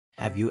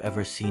Have you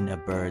ever seen a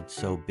bird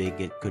so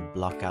big it could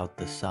block out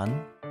the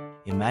sun?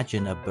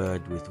 Imagine a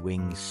bird with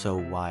wings so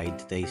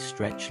wide they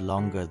stretch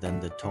longer than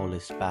the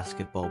tallest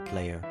basketball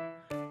player.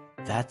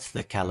 That's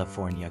the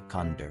California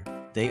Condor.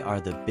 They are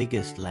the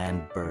biggest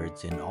land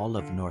birds in all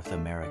of North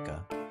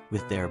America,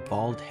 with their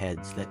bald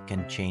heads that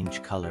can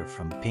change color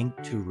from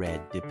pink to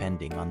red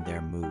depending on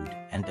their mood,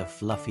 and a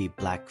fluffy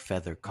black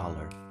feather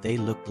collar. They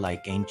look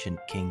like ancient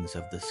kings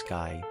of the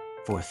sky.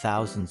 For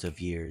thousands of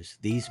years,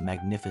 these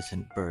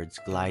magnificent birds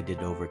glided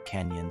over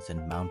canyons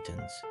and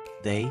mountains.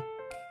 They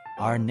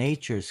are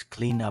nature's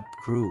cleanup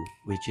crew,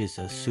 which is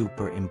a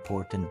super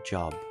important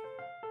job.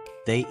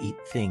 They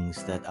eat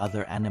things that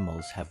other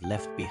animals have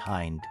left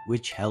behind,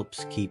 which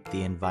helps keep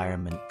the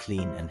environment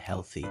clean and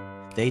healthy.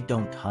 They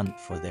don't hunt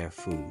for their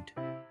food.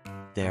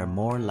 They're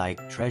more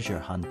like treasure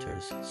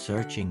hunters,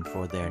 searching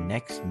for their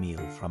next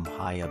meal from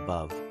high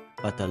above.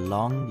 But a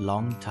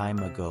long time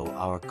ago,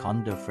 our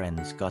condor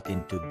friends got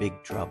into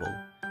big trouble.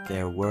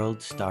 Their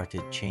world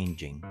started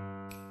changing.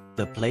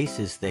 The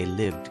places they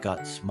lived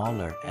got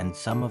smaller, and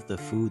some of the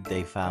food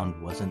they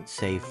found wasn't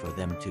safe for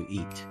them to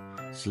eat.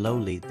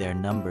 Slowly, their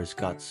numbers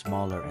got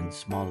smaller and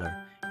smaller.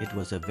 It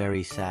was a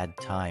very sad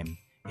time.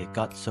 It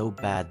got so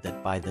bad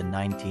that by the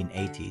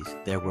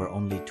 1980s, there were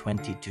only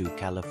 22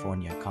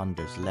 California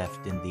condors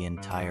left in the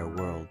entire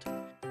world.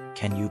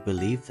 Can you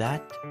believe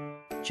that?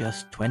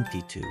 Just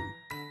 22.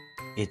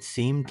 It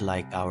seemed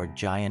like our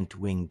giant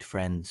winged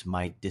friends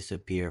might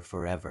disappear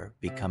forever,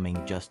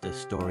 becoming just a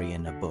story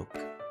in a book.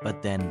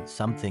 But then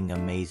something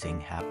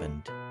amazing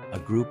happened. A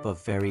group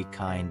of very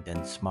kind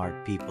and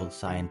smart people,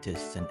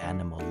 scientists and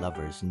animal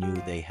lovers, knew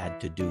they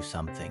had to do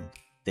something.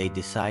 They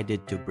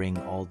decided to bring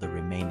all the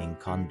remaining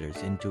condors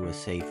into a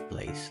safe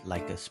place,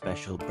 like a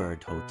special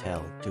bird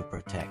hotel, to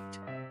protect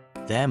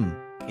them.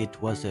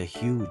 It was a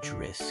huge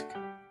risk.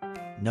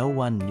 No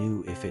one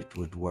knew if it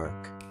would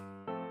work.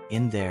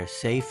 In their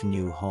safe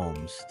new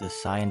homes, the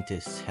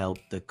scientists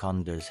helped the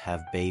condors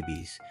have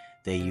babies.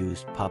 They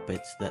used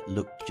puppets that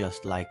looked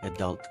just like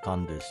adult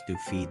condors to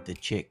feed the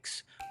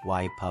chicks.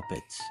 Why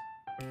puppets?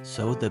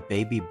 So the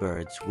baby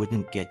birds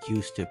wouldn't get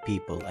used to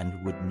people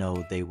and would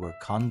know they were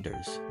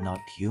condors, not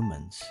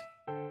humans.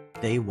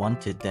 They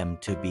wanted them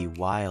to be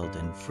wild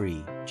and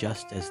free,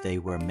 just as they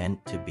were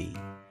meant to be.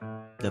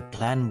 The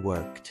plan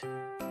worked.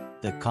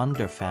 The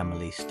condor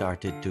family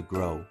started to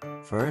grow.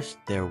 First,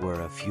 there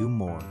were a few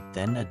more,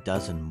 then a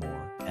dozen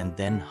more, and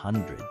then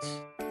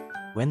hundreds.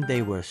 When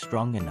they were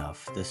strong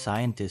enough, the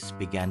scientists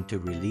began to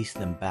release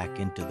them back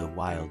into the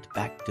wild,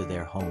 back to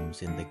their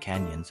homes in the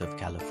canyons of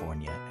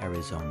California,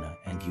 Arizona,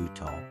 and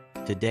Utah.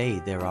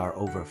 Today, there are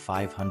over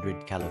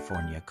 500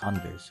 California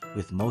condors,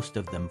 with most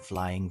of them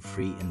flying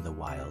free in the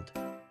wild.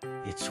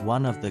 It's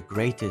one of the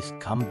greatest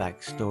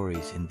comeback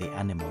stories in the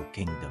animal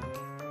kingdom.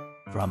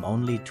 From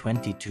only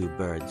 22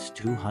 birds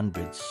to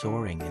hundreds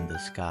soaring in the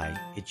sky,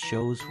 it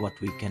shows what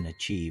we can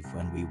achieve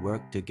when we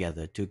work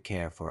together to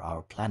care for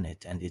our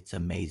planet and its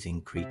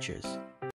amazing creatures.